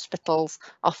the hospitals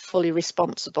are fully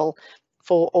responsible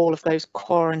for all of those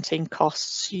quarantine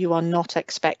costs. You are not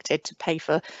expected to pay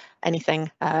for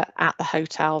anything at the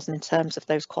hotels in terms of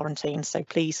those quarantines. So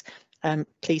please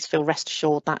feel rest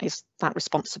assured that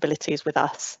responsibility is with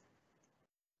us.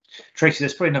 Tracy,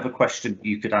 there's probably another question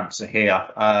you could answer here.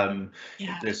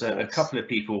 Yeah, there's a couple of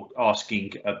people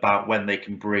asking about when they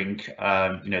can bring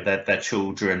you know, their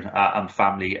children and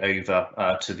family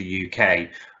over to the UK.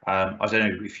 I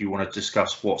don't know if you want to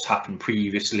discuss what's happened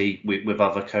previously with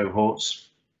other cohorts.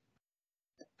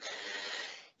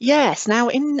 Yes. Now,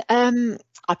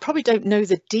 I probably don't know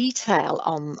the detail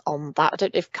on that. I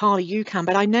don't know if Carly you can,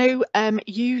 but I know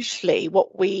usually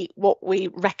what we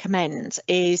recommend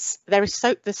is there's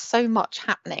so much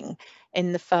happening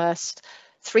in the first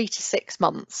 3 to 6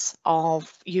 months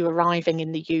of you arriving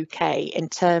in the UK in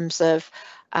terms of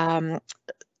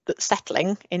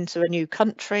settling into a new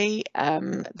country,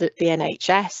 the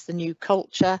NHS, the new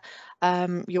culture.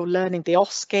 You're learning the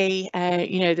OSCE.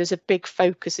 You know, there's a big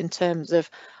focus in terms of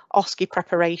OSCE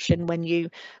preparation when you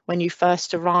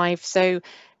first arrive. So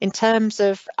in terms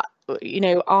of, you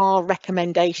know, our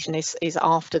recommendation is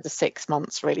after the 6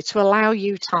 months, really, to allow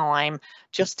you time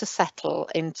just to settle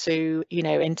into, you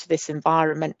know, into this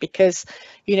environment, because,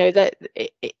 you know, that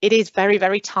it is very,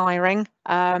 very tiring.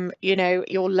 You know,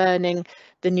 you're learning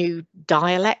the new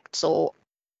dialects, or,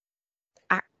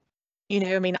 you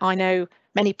know, I mean, I know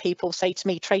many people say to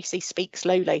me, Tracy, speak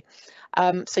slowly.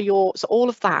 So all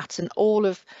of that and all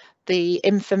of the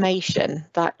information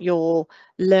that you're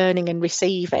learning and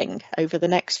receiving over the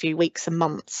next few weeks and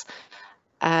months,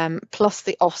 plus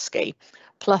the OSCE,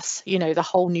 plus, you know, the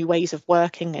whole new ways of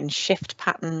working and shift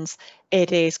patterns,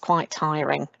 it is quite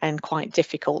tiring and quite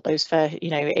difficult. Those first, you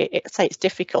know, say it's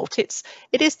difficult. It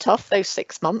is tough, those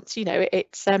 6 months, you know,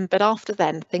 but after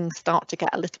then things start to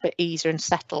get a little bit easier and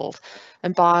settled.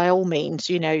 And by all means,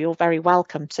 you know, you're very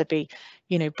welcome to be,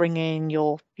 you know, bringing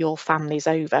your families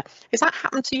over. Has that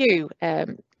happened to you,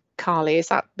 Carly? Has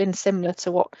that been similar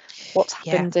to what's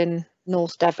happened in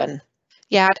North Devon?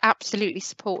 Yeah, I'd absolutely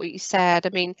support what you said. I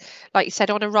mean, like you said,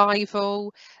 on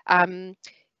arrival,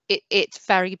 it's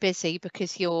very busy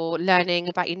because you're learning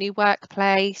about your new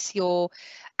workplace. You're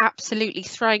absolutely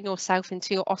throwing yourself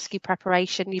into your OSCE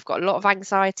preparation. You've got a lot of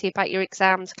anxiety about your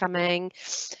exams coming.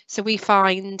 So we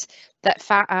find that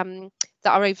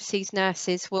that our overseas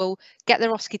nurses will get their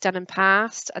OSCE done and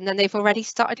passed, and then they've already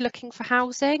started looking for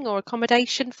housing or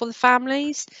accommodation for the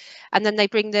families, and then they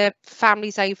bring the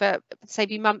families over, say,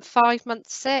 month 5, month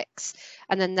 6,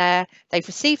 and then they've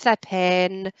received their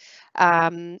PIN,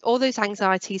 all those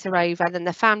anxieties are over, and then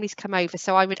the families come over.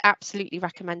 So I would absolutely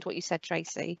recommend what you said,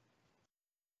 Tracy.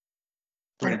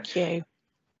 Thank you.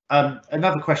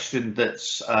 Another question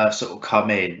that's sort of come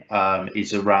in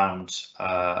is around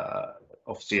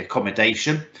obviously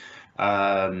accommodation.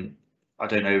 I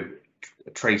don't know,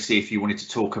 Tracy, if you wanted to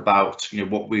talk about, you know,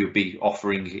 what we would be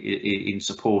offering in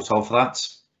support of that.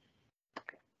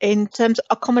 In terms of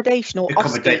accommodation or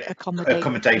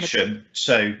accommodation.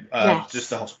 So yes. Does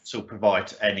the hospital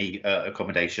provide any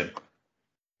accommodation?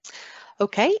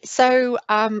 Okay, so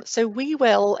we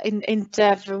will in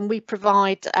Devon, we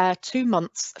provide 2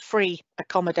 months free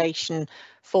accommodation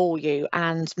for you,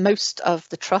 and most of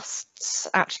the trusts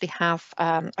actually have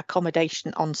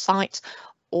accommodation on site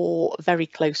or very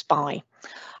close by.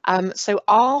 So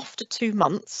after 2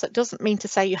 months, that doesn't mean to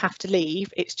say you have to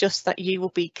leave. It's just that you will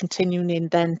be continuing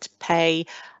then to pay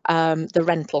the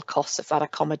rental costs of that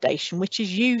accommodation, which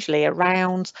is usually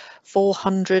around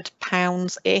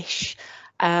 £400-ish.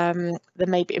 There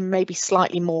may be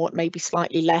slightly more, it may be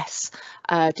slightly less,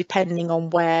 depending on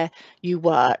where you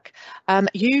work.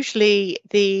 Usually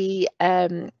the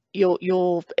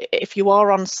if you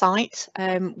are on site,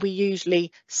 we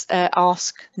usually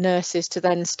ask nurses to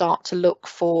then start to look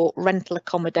for rental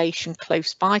accommodation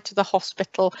close by to the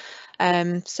hospital.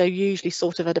 So usually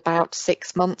sort of at about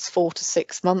 6 months, 4 to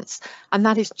 6 months, and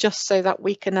that is just so that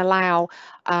we can allow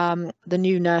the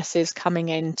new nurses coming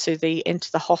into the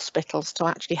hospitals to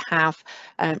actually have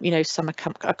you know, some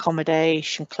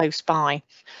accommodation close by.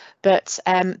 But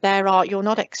you're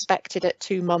not expected at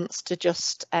 2 months to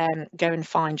just go and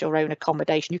find your own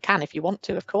accommodation. You can if you want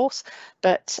to, of course,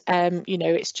 but you know,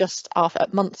 it's just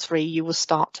at month 3 you will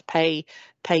start to pay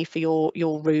for your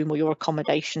room or your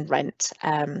accommodation rent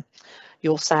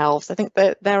yourselves. I think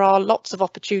that there are lots of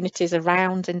opportunities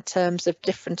around in terms of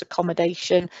different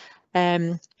accommodation,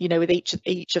 you know, with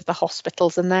each of the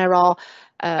hospitals, and there are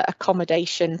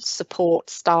accommodation support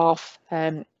staff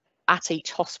at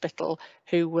each hospital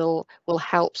who will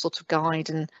help sort of guide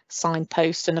and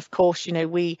signpost. And of course, you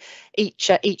know,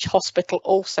 each hospital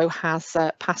also has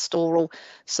pastoral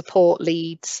support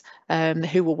leads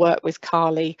who will work with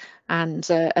Carly and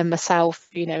myself,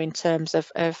 you know, in terms of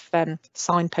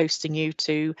signposting you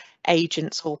to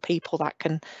agents or people that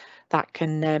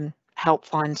can help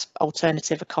find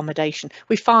alternative accommodation.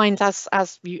 We find as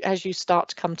you start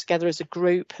to come together as a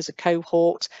group, as a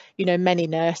cohort, you know, many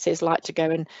nurses like to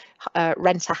go and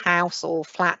rent a house or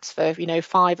flats for, you know,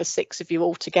 5 or 6 of you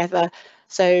all together.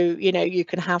 So, you know, you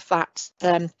can have that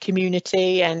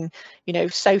community and, you know,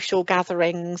 social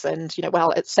gatherings and, you know, well,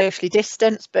 it's socially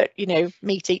distanced, but, you know,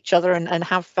 meet each other and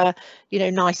have, you know,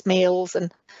 nice meals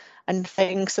and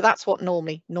things. So that's what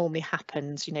normally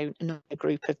happens, you know, a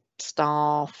group of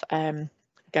staff go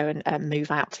and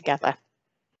move out together.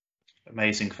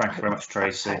 Amazing, thank you very much,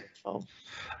 Tracy.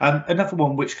 Another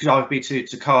one which could either be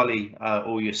to Carly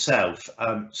or yourself.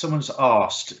 Someone's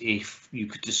asked if you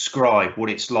could describe what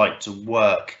it's like to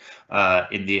work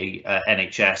in the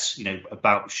NHS, you know,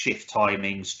 about shift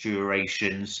timings,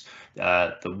 durations,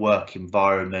 the work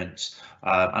environment,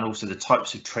 and also the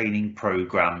types of training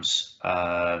programs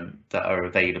that are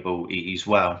available as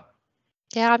well.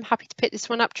 Yeah, I'm happy to pick this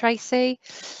one up, Tracy.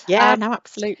 Yeah, no,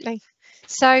 absolutely.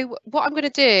 So what I'm going to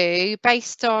do,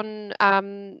 based on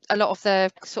a lot of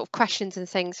the sort of questions and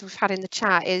things we've had in the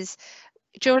chat, is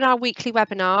during our weekly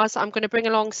webinars, I'm going to bring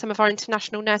along some of our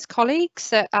international nurse colleagues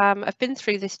that have been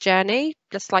through this journey,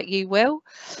 just like you will.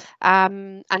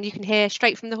 And you can hear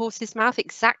straight from the horse's mouth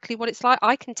exactly what it's like.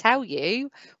 I can tell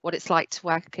you what it's like to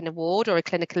work in a ward or a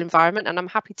clinical environment, and I'm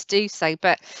happy to do so.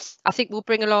 But I think we'll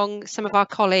bring along some of our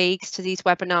colleagues to these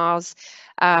webinars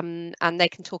and they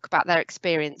can talk about their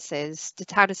experiences.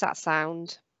 How does that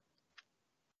sound?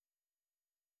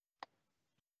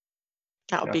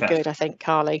 That would be good, I think,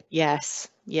 Carly. Yes.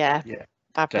 Yeah.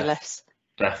 Fabulous.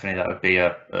 Definitely, that would be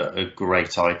a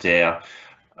great idea.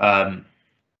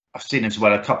 I've seen as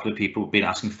well a couple of people have been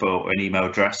asking for an email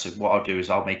address. So what I'll do is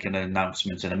I'll make an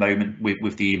announcement in a moment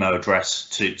with the email address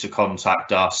to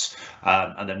contact us,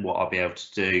 and then what I'll be able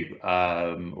to do,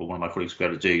 or one of my colleagues will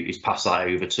be able to do, is pass that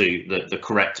over to the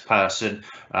correct person,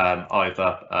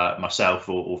 either myself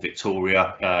or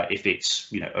Victoria, if it's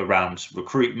around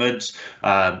recruitment,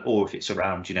 or if it's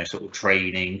around sort of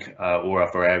training or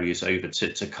other areas, over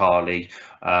to Carly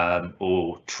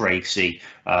or Tracy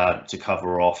to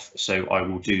cover off. So I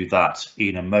will do that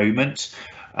in a moment.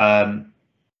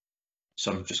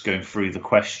 So I'm just going through the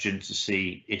questions to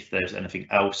see if there's anything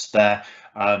else there.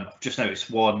 I've just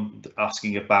noticed one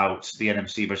asking about the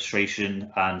NMC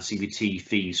registration and CBT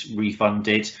fees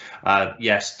refunded.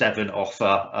 Yes, Devon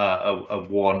offer a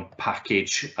one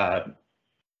package,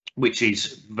 which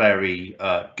is very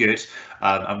good,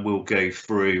 and we'll go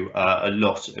through a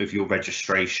lot of your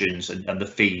registrations and the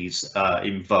fees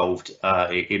involved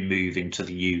in moving to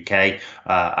the UK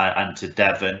and to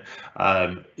Devon.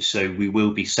 So we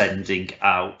will be sending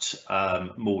out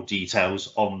more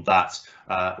details on that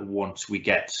once we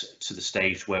get to the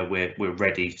stage where we're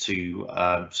ready to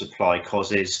supply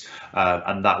COSs,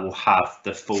 and that will have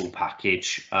the full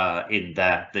package in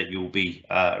there that you'll be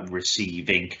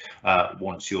receiving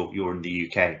once you're in the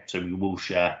UK. So we will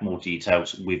share more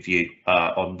details with you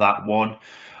on that one.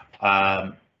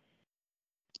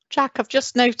 Jack, I've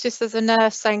just noticed there's a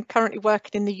nurse saying currently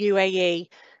working in the UAE.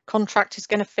 Contract is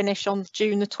going to finish on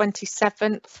June the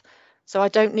 27th. So I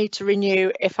don't need to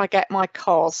renew if I get my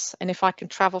COS, and if I can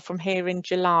travel from here in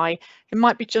July. It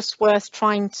might be just worth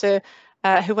trying to,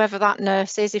 whoever that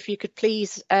nurse is, if you could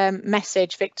please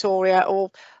message Victoria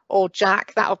or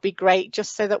Jack, that would be great,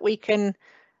 just so that we can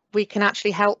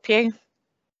actually help you.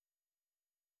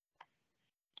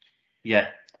 Yeah,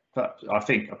 but I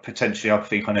think potentially,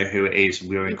 I know who it is.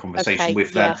 We're in conversation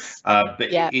with them. Yes. But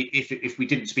if we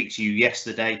didn't speak to you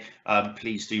yesterday,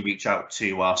 please do reach out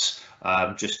to us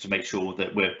just to make sure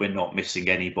that we're not missing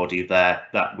anybody there.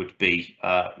 That would be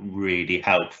really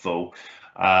helpful.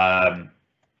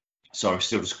 So I'm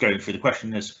still just going through the question.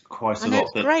 There's quite a lot.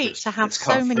 It's great to have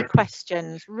so many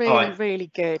questions. Really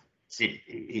good.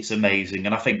 It's amazing,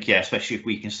 and I think, yeah, especially if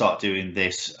we can start doing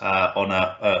this on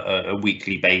a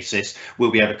weekly basis,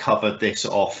 we'll be able to cover this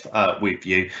off with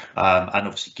you, and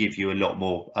obviously give you a lot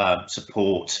more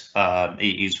support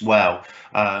as well.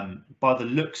 By the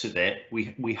looks of it,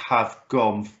 we have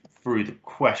gone through the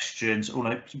questions. Oh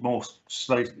no, more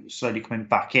slowly coming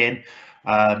back in.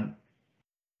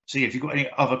 So yeah, if you've got any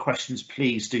other questions,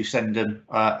 please do send them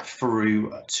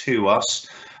through to us.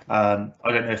 I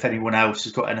don't know if anyone else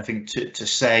has got anything to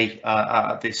say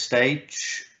at this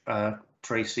stage.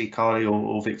 Tracy, Carly,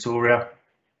 or Victoria?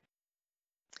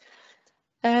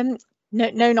 No,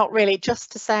 not really.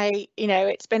 Just to say,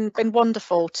 it's been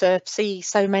wonderful to see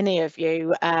so many of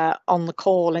you on the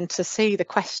call, and to see the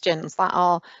questions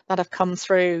that have come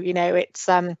through.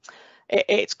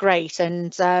 It's great,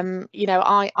 and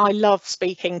I love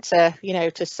speaking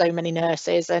to so many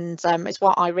nurses, and it's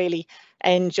what I really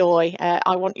enjoy.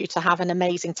 I want you to have an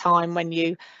amazing time when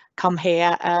you come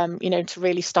here, to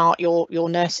really start your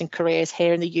nursing careers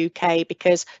here in the UK,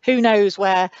 because who knows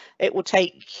where it will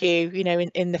take you,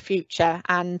 in the future,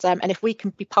 and if we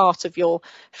can be part of your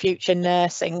future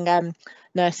nursing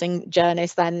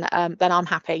journeys, then I'm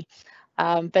happy.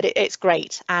 But it's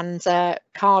great, and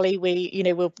Carly,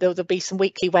 there'll be some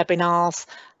weekly webinars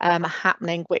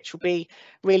happening, which will be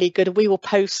really good. We will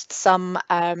post some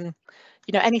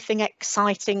anything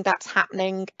exciting that's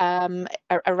happening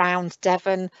around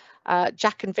Devon.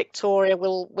 Jack and Victoria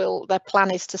their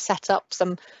plan is to set up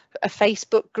a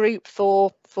Facebook group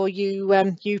for you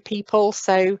people,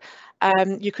 so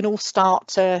you can all start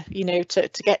to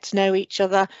to get to know each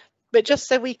other. But just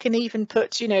so we can even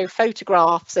put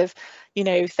photographs of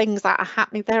things that are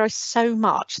happening. There is so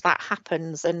much that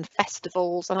happens, and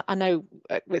festivals, and I know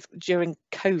during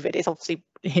COVID it's obviously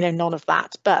none of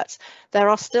that, but there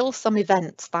are still some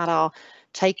events that are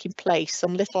taking place,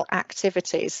 some little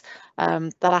activities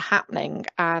that are happening,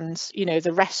 and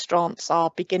the restaurants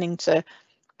are beginning to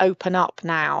open up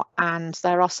now, and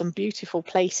there are some beautiful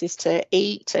places to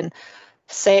eat and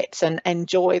sit and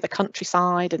enjoy the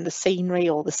countryside and the scenery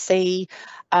or the sea.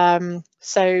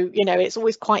 So it's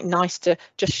always quite nice to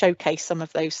just showcase some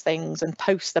of those things and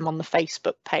post them on the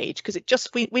Facebook page, because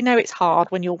we know it's hard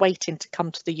when you're waiting to come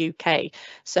to the UK,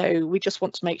 so we just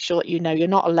want to make sure that you're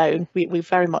not alone. We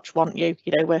very much want you.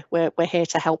 We're here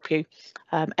to help you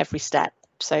every step.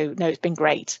 So no, it's been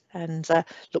great, and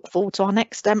look forward to our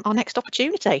next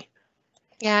opportunity.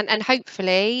 Yeah, and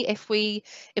hopefully if we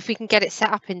can get it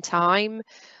set up in time,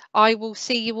 I will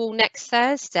see you all next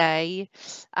Thursday,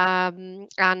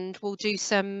 and we'll do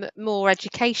some more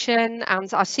education,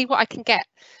 and I'll see what I can get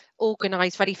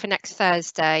organised ready for next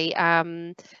Thursday.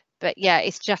 But yeah,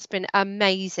 it's just been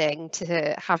amazing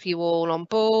to have you all on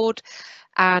board,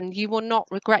 and you will not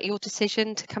regret your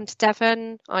decision to come to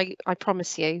Devon. I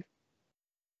promise you.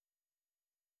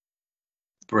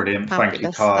 Brilliant. Fabulous. Thank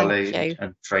you, Carly Thank you.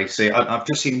 and Tracy. I've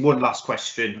just seen one last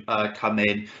question come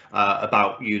in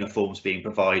about uniforms being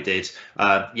provided.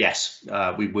 Yes,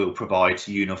 we will provide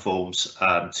uniforms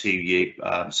to you,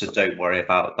 so don't worry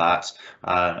about that.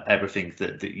 Everything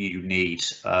that you need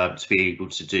to be able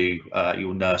to do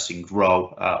your nursing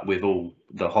role with all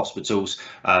the hospitals,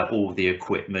 all the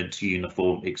equipment,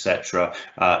 uniform, etc.,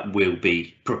 will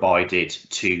be provided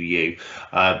to you.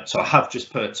 So I have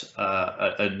just put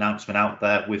an announcement out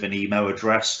there with an email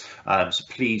address, so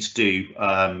please do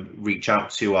reach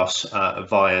out to us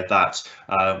via that.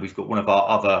 We've got one of our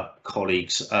other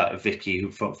colleagues, Vicky, who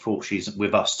unfortunately isn't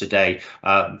with us today,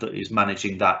 that is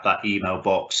managing that email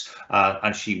box,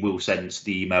 and she will send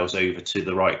the emails over to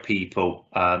the right people.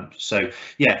 So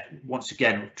yeah, once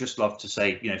again, just love to say,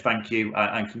 thank you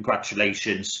and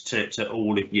congratulations to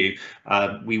all of you.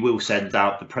 We will send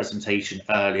out the presentation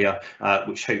earlier,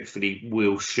 which hopefully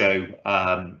will show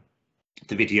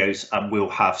the videos and will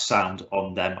have sound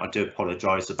on them. I do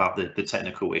apologise about the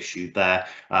technical issue there,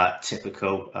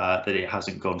 typical that it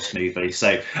hasn't gone smoothly,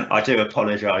 so I do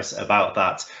apologise about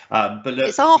that. But look,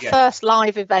 it's our first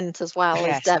live event as well,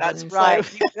 yes, as Devon. that's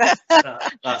right.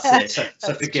 That's it.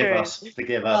 So forgive true. us.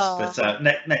 But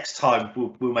next time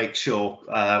we'll make sure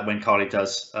when Carly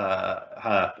does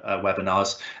her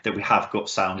webinars that we have got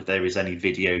sound if there is any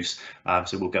videos.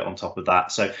 So we'll get on top of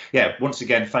that. So yeah, once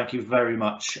again, thank you very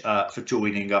much for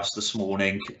joining us this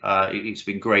morning. It's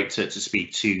been great to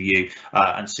speak to you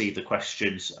and see the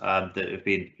questions that have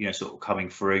been sort of coming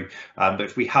through. But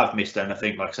if we have missed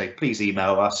anything, like I say, please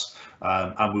email us,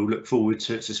 and we'll look forward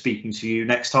to speaking to you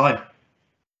next time.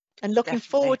 And looking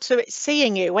forward to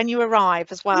seeing you when you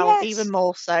arrive as well, yes. Even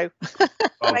more so.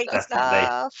 Great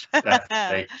stuff.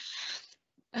 Definitely.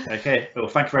 Okay, well,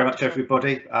 thank you very much,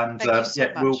 everybody, and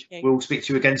we'll speak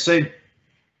to you again soon.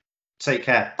 Take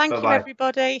care. Thank you,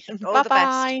 everybody. All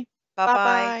Bye-bye.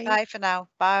 Bye-bye. Bye for now.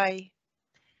 Bye.